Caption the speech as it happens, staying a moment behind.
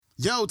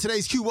Yo,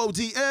 today's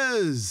QOD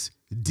is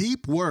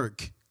Deep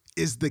Work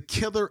is the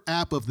killer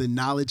app of the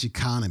knowledge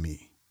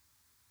economy.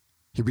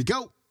 Here we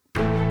go.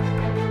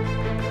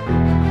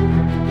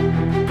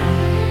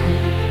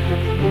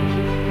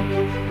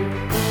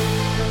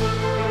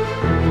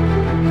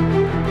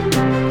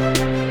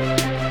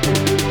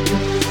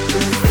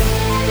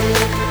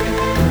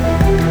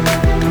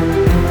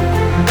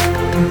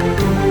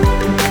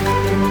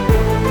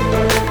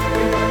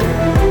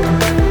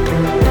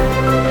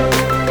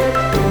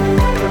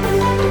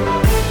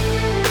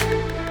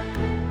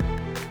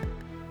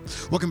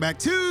 Welcome back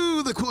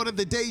to the Quote of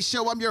the Day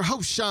Show. I'm your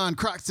host, Sean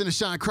Croxton of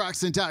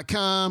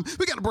SeanCroxton.com.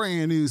 We got a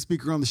brand new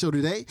speaker on the show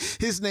today.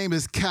 His name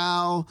is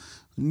Cal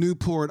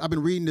Newport. I've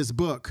been reading this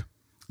book,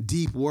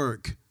 Deep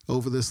Work,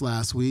 over this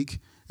last week.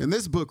 And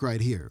this book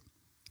right here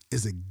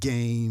is a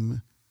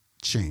game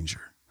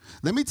changer.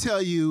 Let me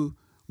tell you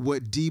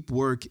what deep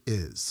work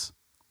is.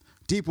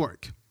 Deep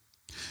work,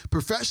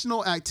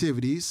 professional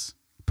activities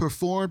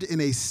performed in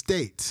a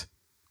state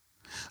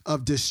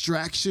of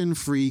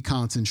distraction-free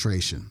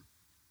concentration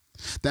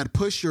that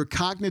push your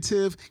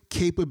cognitive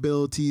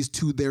capabilities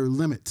to their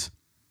limit.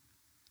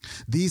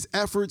 These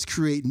efforts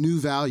create new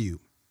value,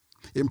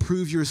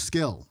 improve your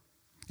skill,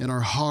 and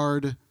are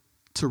hard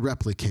to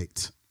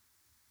replicate.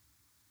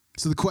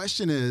 So the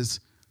question is,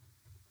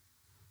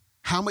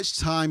 how much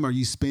time are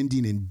you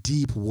spending in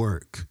deep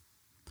work,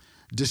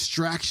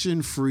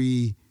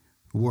 distraction-free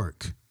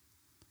work,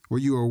 where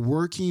you are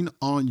working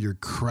on your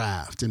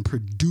craft and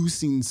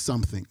producing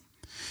something?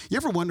 You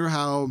ever wonder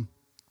how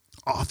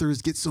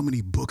authors get so many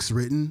books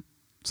written?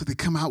 So they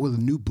come out with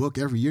a new book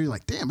every year. You're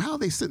like, damn, how are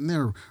they sitting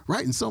there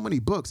writing so many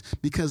books?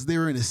 Because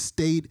they're in a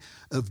state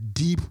of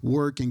deep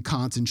work and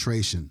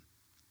concentration.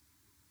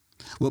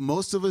 What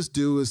most of us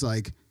do is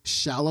like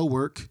shallow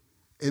work,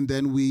 and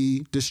then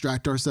we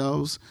distract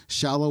ourselves.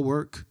 Shallow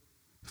work,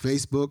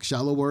 Facebook,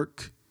 shallow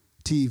work,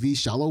 TV,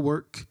 shallow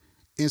work,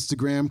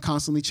 Instagram,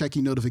 constantly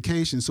checking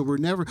notifications. So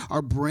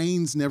our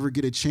brains never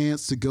get a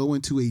chance to go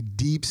into a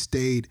deep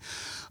state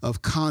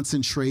of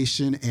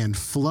concentration and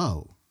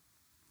flow.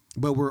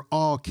 But we're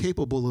all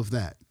capable of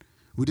that.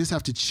 We just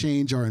have to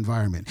change our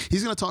environment.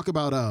 He's going to talk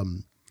about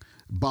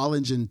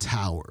Bollingen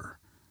Tower.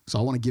 So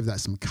I want to give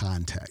that some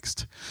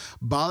context.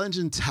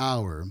 Bollingen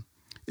Tower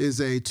is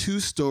a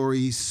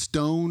 2-story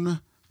stone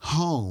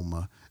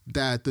home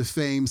that the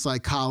famed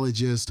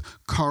psychologist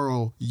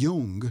Carl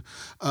Jung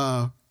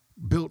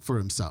built for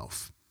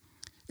himself.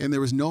 And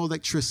there was no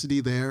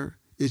electricity there.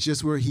 It's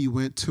just where he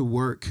went to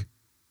work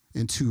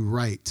and to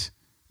write,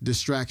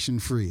 distraction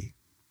free.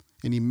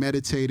 And he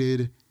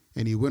meditated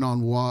and he went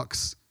on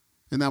walks,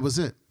 and that was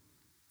it.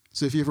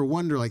 So if you ever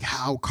wonder like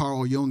how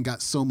Carl Jung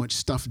got so much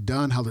stuff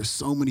done, how there's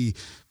so many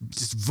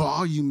just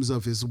volumes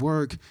of his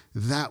work,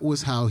 that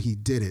was how he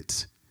did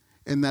it.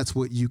 And that's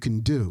what you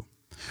can do.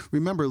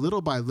 Remember,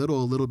 little by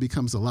little, a little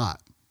becomes a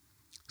lot.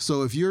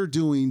 So if you're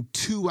doing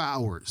 2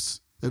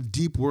 hours of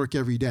deep work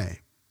every day,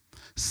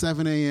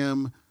 7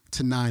 a.m.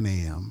 to 9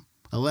 a.m.,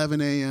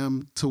 11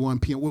 a.m. to 1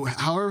 p.m.,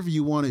 however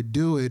you want to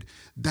do it,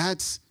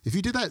 if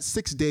you do that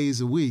 6 days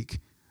a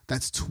week,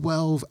 that's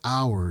 12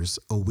 hours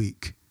a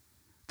week.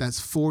 That's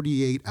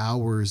 48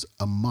 hours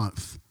a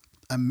month.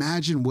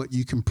 Imagine what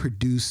you can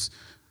produce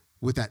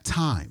with that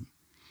time.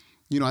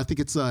 You know, I think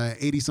it's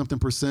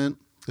 80-something%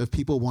 of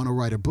people want to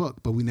write a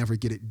book, but we never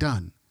get it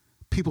done.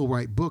 People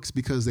write books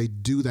because they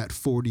do that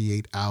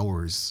 48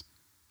 hours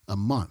a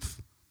month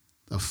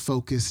of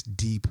focused,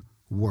 deep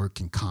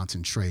work and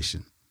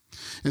concentration.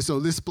 And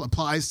so this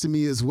applies to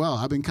me as well.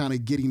 I've been kind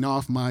of getting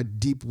off my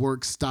deep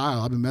work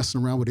style. I've been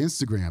messing around with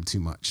Instagram too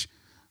much.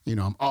 You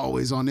know, I'm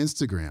always on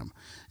Instagram.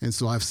 And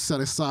so I've set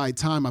aside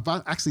time. I've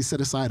actually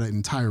set aside an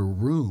entire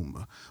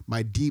room,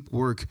 my deep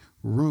work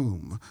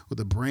room, with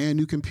a brand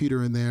new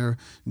computer in there,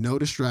 no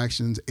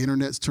distractions,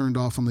 internet's turned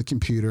off on the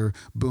computer.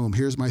 Boom,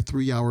 here's my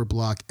 3-hour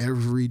block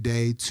every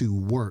day to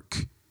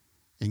work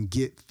and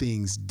get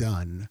things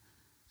done.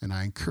 And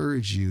I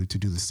encourage you to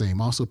do the same.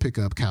 Also pick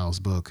up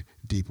Cal's book,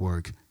 Deep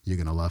Work. You're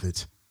going to love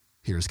it.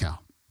 Here's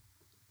Cal.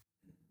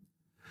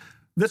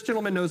 This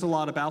gentleman knows a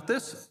lot about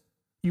this.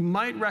 You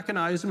might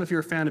recognize him if you're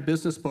a fan of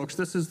business books.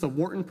 This is the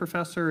Wharton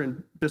professor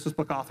and business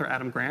book author,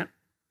 Adam Grant.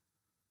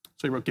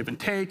 So he wrote Give and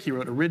Take. He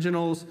wrote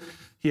Originals.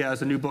 He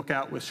has a new book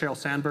out with Sheryl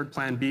Sandberg,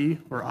 Plan B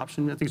or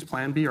Option. I think it's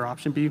Plan B or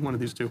Option B, one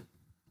of these two.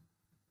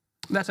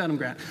 That's Adam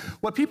Grant.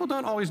 What people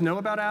don't always know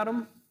about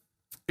Adam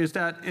is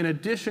that in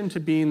addition to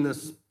being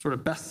this sort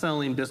of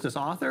best-selling business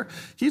author,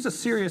 he's a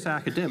serious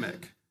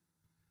academic.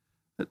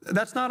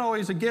 That's not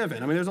always a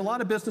given. I mean, there's a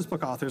lot of business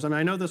book authors. I mean,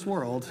 I know this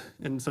world,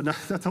 and so not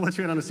to let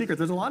you in on a secret,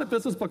 there's a lot of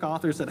business book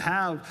authors that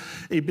have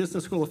a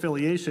business school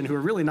affiliation who are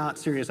really not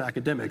serious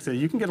academics. So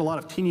you can get a lot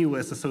of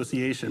tenuous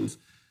associations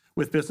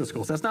with business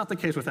schools. That's not the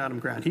case with Adam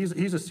Grant.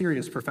 He's a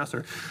serious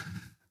professor.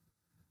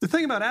 The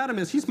thing about Adam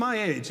is he's my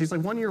age. He's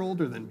like 1 year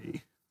older than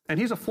me, and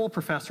he's a full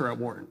professor at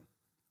Wharton,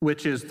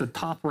 which is the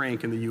top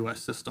rank in the US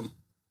system.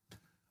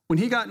 When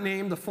he got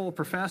named a full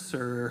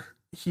professor,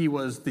 he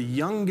was the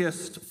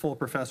youngest full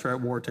professor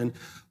at Wharton,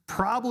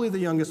 probably the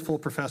youngest full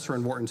professor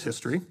in Wharton's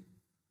history.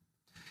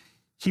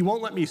 He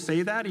won't let me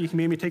say that. He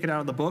made me take it out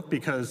of the book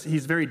because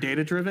he's very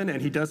data-driven and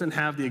he doesn't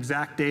have the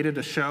exact data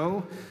to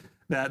show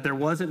that there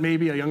wasn't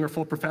maybe a younger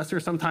full professor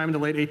sometime in the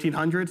late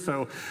 1800s.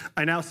 So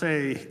I now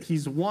say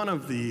he's one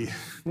of the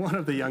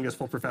youngest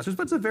full professors,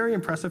 but it's a very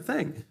impressive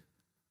thing.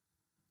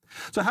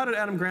 So how did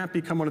Adam Grant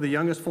become one of the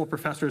youngest full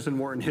professors in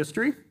Wharton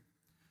history?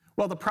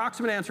 Well, the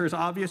proximate answer is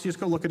obvious. You just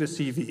go look at his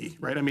CV,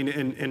 right? I mean,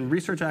 in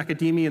research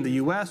academia in the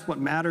US, what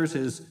matters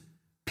is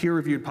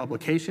peer-reviewed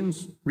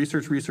publications,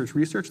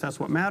 research, that's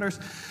what matters.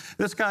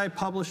 This guy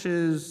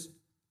publishes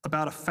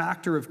about a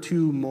factor of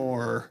 2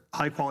 more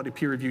high-quality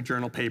peer-reviewed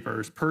journal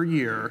papers per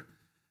year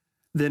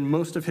than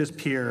most of his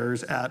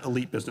peers at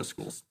elite business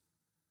schools.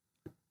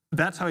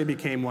 That's how he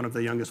became one of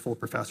the youngest full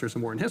professors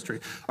in Wharton history.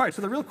 All right,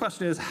 so the real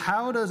question is,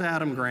 how does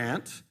Adam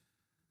Grant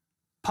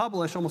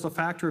publish almost a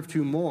factor of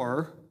 2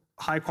 more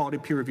high-quality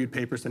peer-reviewed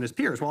papers than his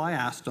peers? Well, I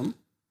asked him,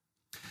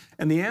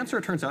 and the answer,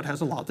 it turns out,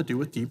 has a lot to do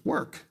with deep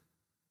work.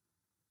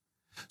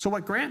 So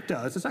what Grant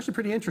does is actually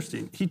pretty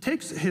interesting. He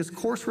takes his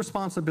course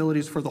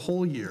responsibilities for the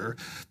whole year,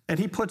 and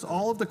he puts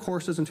all of the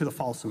courses into the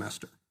fall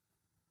semester.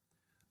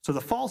 So the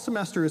fall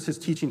semester is his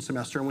teaching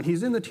semester, and when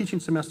he's in the teaching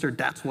semester,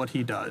 that's what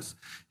he does.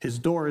 His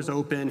door is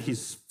open.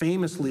 He's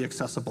famously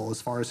accessible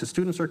as far as his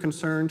students are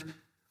concerned.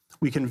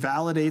 We can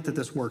validate that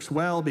this works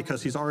well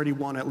because he's already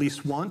won at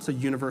least once a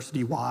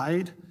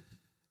university-wide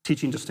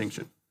teaching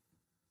distinction.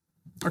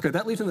 Okay,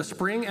 that leaves in the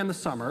spring and the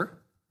summer,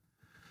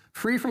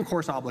 free from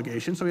course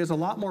obligation, so he has a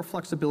lot more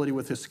flexibility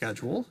with his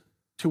schedule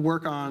to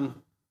work on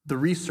the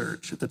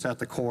research that's at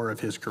the core of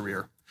his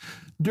career.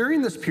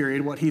 During this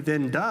period, what he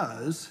then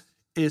does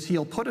is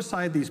he'll put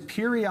aside these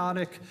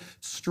periodic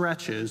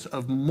stretches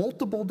of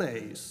multiple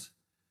days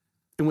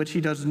in which he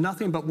does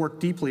nothing but work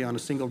deeply on a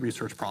single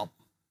research problem.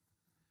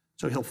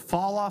 So he'll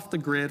fall off the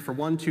grid for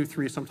 1, 2,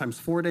 3, sometimes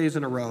 4 days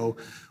in a row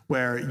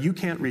where you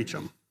can't reach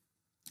him.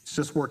 He's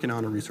just working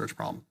on a research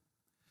problem.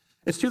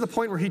 It's to the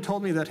point where he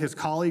told me that his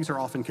colleagues are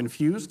often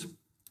confused.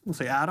 They'll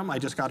say, Adam, I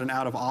just got an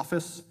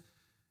out-of-office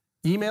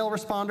email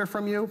responder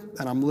from you,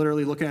 and I'm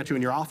literally looking at you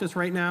in your office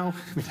right now.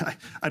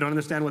 I don't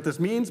understand what this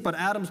means, but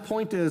Adam's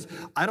point is,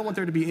 I don't want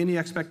there to be any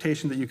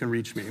expectation that you can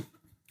reach me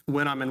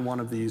when I'm in one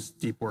of these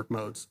deep work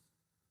modes.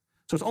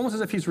 So it's almost as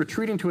if he's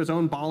retreating to his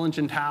own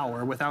Bollingen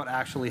Tower without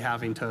actually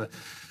having to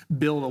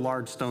build a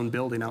large stone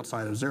building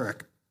outside of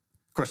Zurich.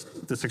 Of course,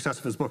 the success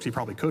of his books, he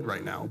probably could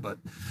right now, but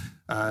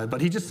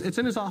it's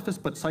in his office,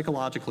 but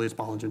psychologically it's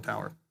Bollingen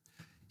Tower.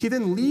 He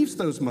then leaves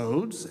those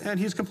modes and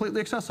he's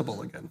completely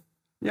accessible again.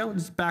 You know,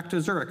 it's back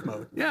to Zurich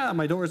mode. Yeah,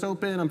 my door is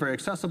open, I'm very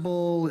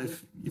accessible.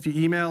 If you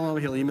email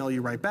him, he'll email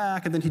you right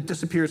back, and then he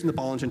disappears in the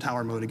Bollingen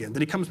Tower mode again.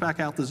 Then he comes back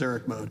out the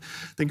Zurich mode,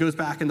 then goes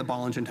back in the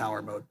Bollingen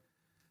Tower mode.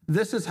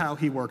 This is how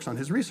he works on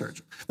his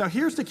research. Now,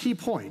 here's the key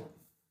point.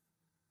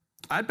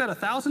 I'd bet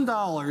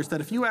 $1,000 that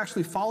if you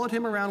actually followed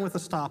him around with a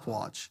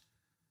stopwatch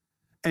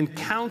and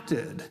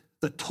counted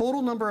the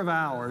total number of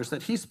hours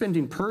that he's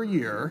spending per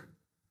year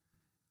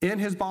in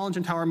his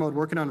Bollingen Tower mode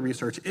working on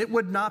research, it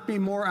would not be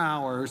more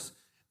hours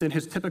than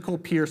his typical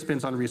peer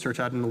spends on research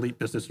at an elite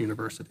business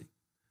university.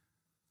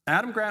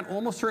 Adam Grant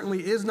almost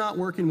certainly is not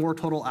working more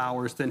total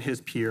hours than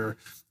his peer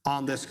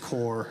on this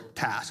core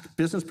task.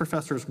 Business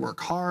professors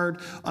work hard.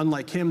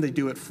 Unlike him, they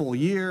do it full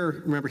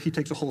year. Remember, he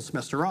takes a whole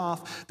semester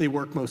off. They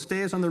work most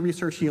days on the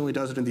research. He only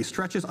does it in these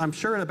stretches. I'm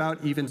sure it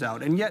about evens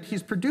out. And yet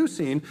he's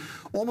producing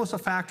almost a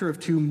factor of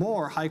 2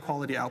 more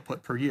high-quality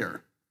output per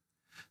year.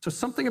 So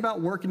something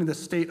about working in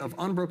this state of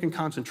unbroken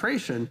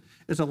concentration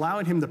is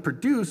allowing him to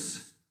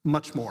produce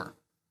much more.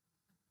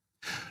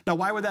 Now,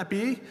 why would that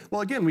be?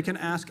 Well, again, we can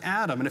ask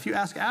Adam. And if you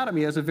ask Adam,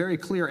 he has a very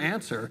clear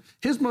answer.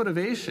 His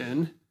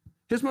motivation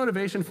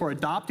for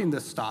adopting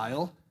this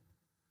style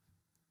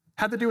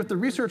had to do with the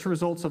research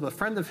results of a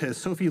friend of his,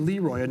 Sophie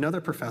Leroy, another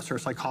professor, a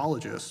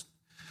psychologist,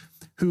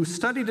 who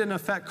studied an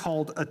effect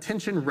called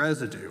attention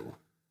residue.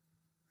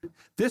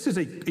 This is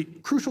a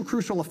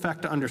crucial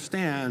effect to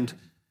understand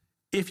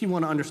if you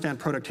want to understand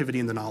productivity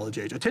in the knowledge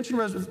age. Attention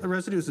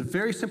residue is a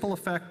very simple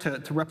effect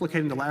to replicate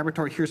in the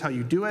laboratory. Here's how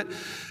you do it.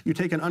 You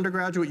take an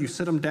undergraduate, you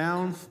sit them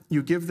down,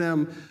 you give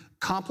them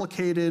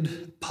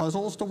complicated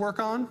puzzles to work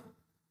on.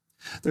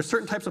 There's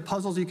certain types of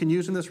puzzles you can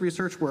use in this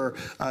research where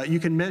you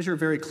can measure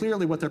very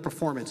clearly what their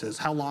performance is.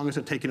 How long is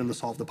it taking them to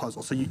solve the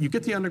puzzle? So you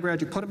get the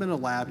undergrad, you put them in a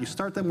lab, you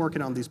start them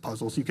working on these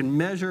puzzles. You can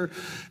measure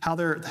how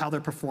their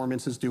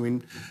performance is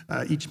doing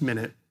each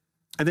minute.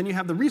 And then you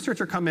have the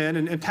researcher come in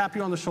and tap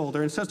you on the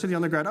shoulder and says to the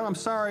undergrad, oh, I'm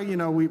sorry,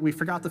 we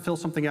forgot to fill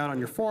something out on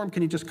your form.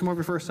 Can you just come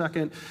over for a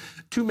second?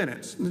 2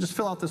 minutes, and just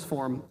fill out this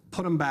form,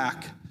 put them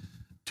back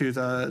to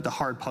the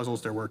hard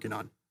puzzles they're working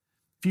on.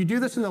 If you do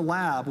this in the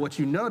lab, what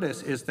you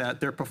notice is that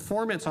their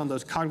performance on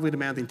those cognitively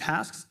demanding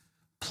tasks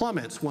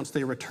plummets once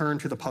they return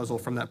to the puzzle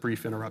from that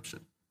brief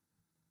interruption.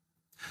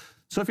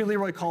 Sophie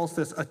Leroy calls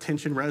this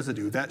attention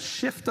residue, that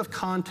shift of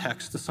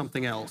context to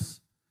something else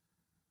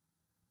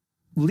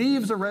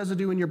leaves a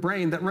residue in your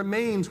brain that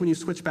remains when you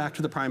switch back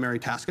to the primary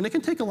task. And it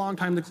can take a long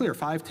time to clear,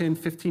 5, 10,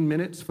 15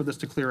 minutes for this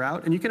to clear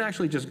out. And you can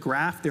actually just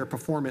graph their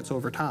performance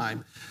over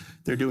time.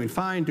 They're doing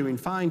fine,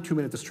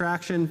 2-minute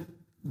distraction,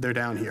 they're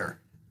down here.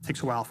 It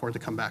takes a while for it to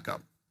come back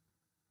up.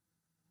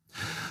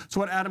 So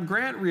what Adam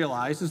Grant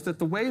realized is that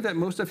the way that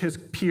most of his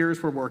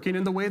peers were working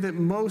and the way that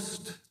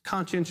most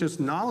conscientious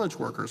knowledge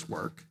workers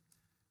work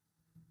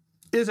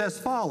is as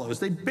follows.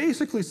 They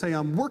basically say,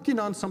 I'm working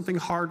on something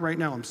hard right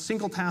now. I'm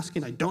single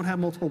tasking. I don't have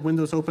multiple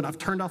windows open. I've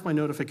turned off my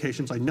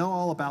notifications. I know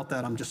all about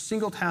that. I'm just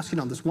single tasking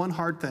on this one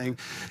hard thing,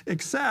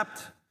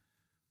 except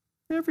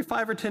every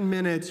 5 or 10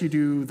 minutes you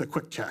do the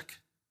quick check.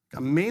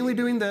 I'm mainly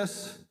doing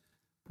this.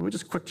 Let me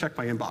just quick check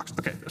my inbox.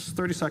 Okay, there's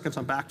 30 seconds.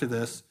 I'm back to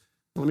this.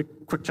 Let me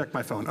quick check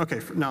my phone.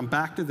 Okay, now I'm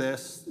back to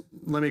this.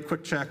 Let me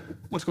quick check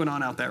what's going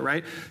on out there,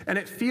 right? And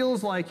it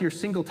feels like you're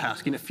single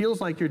tasking. It feels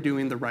like you're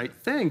doing the right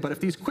thing. But if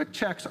these quick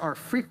checks are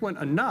frequent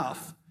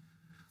enough,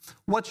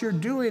 what you're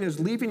doing is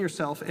leaving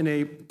yourself in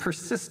a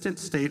persistent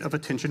state of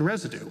attention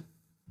residue.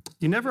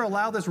 You never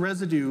allow this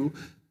residue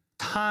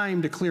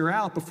time to clear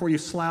out before you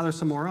slather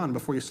some more on,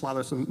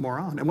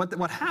 And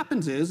what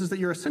happens is that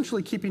you're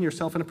essentially keeping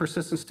yourself in a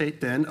persistent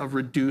state then of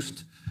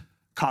reduced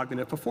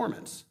cognitive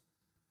performance.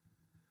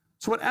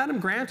 So what Adam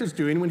Grant is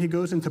doing when he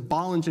goes into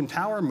Bollinger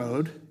Tower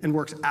mode and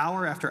works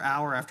hour after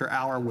hour after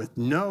hour with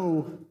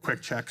no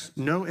quick checks,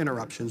 no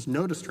interruptions,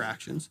 no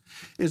distractions,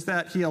 is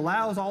that he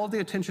allows all of the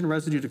attention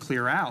residue to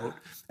clear out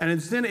and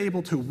is then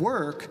able to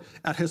work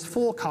at his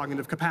full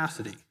cognitive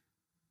capacity.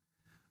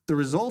 The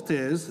result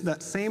is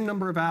that same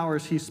number of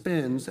hours he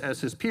spends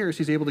as his peers,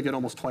 he's able to get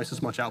almost twice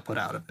as much output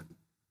out of it.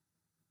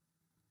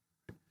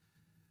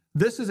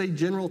 This is a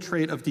general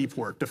trait of deep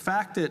work. The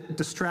fact that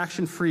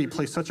distraction-free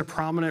plays such a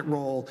prominent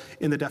role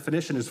in the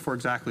definition is for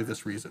exactly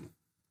this reason.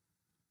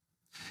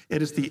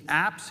 It is the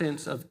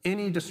absence of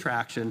any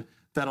distraction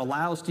that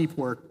allows deep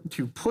work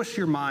to push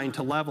your mind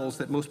to levels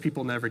that most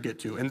people never get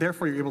to, and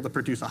therefore you're able to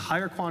produce a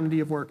higher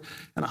quantity of work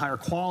and a higher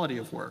quality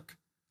of work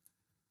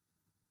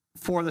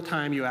for the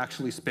time you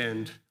actually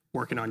spend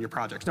working on your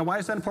projects. Now, why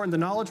is that important to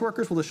knowledge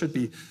workers? Well, this should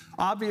be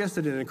obvious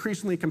that in an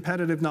increasingly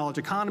competitive knowledge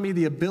economy,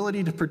 the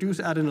ability to produce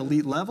at an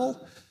elite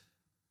level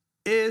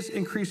is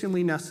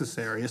increasingly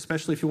necessary,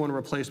 especially if you want to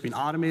replace being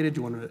automated,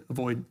 you want to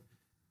avoid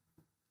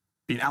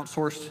being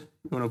outsourced,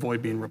 you want to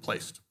avoid being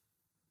replaced.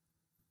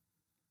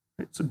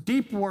 Right? So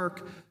deep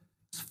work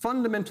is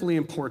fundamentally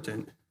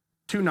important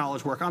to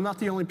knowledge work. I'm not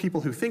the only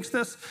people who thinks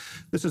this.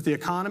 This is The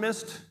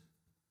Economist.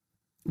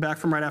 Back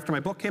from right after my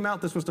book came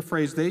out, this was the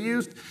phrase they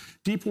used.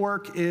 Deep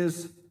work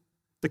is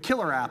the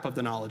killer app of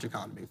the knowledge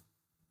economy.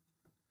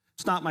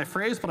 It's not my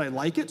phrase, but I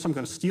like it, so I'm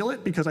going to steal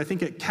it because I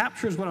think it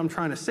captures what I'm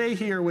trying to say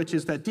here, which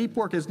is that deep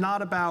work is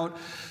not about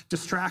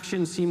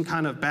distractions seem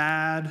kind of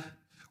bad,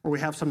 or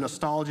we have some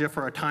nostalgia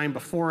for a time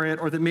before it,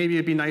 or that maybe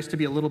it'd be nice to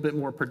be a little bit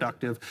more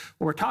productive.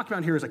 What we're talking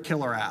about here is a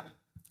killer app.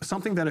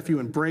 Something that if you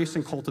embrace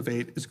and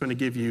cultivate is going to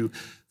give you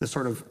the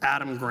sort of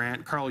Adam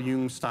Grant, Carl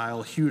Jung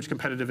style huge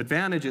competitive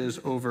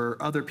advantages over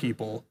other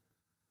people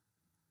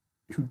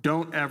who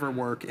don't ever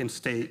work in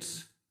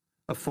states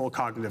of full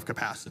cognitive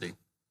capacity.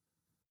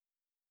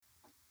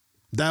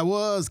 That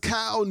was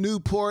Cal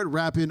Newport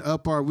wrapping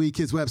up our week.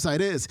 His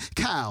website is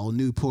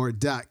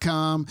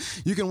calnewport.com.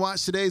 You can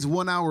watch today's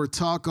 1-hour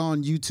talk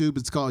on YouTube.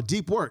 It's called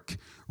Deep Work,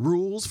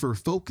 Rules for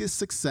Focused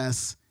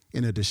Success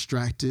in a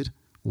Distracted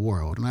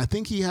World. And I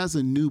think he has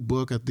a new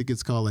book. I think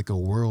it's called like A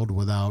World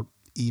Without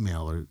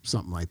Email or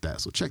something like that.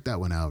 So check that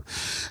one out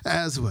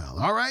as well.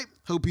 All right.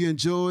 Hope you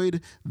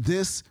enjoyed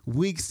this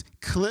week's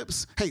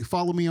clips. Hey,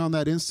 follow me on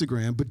that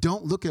Instagram, but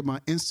don't look at my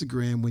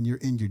Instagram when you're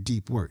in your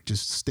deep work.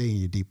 Just stay in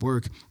your deep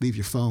work. Leave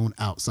your phone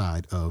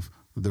outside of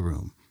the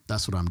room.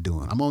 That's what I'm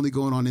doing. I'm only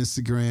going on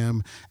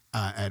Instagram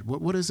at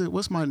what is it?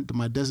 What's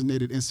my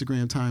designated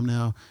Instagram time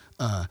now?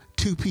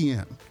 2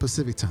 p.m.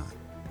 Pacific time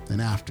and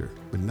after,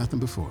 but nothing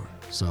before.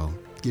 So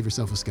give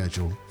yourself a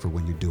schedule for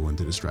when you're doing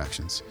the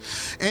distractions.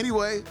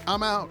 Anyway,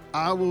 I'm out.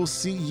 I will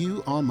see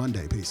you on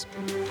Monday. Peace.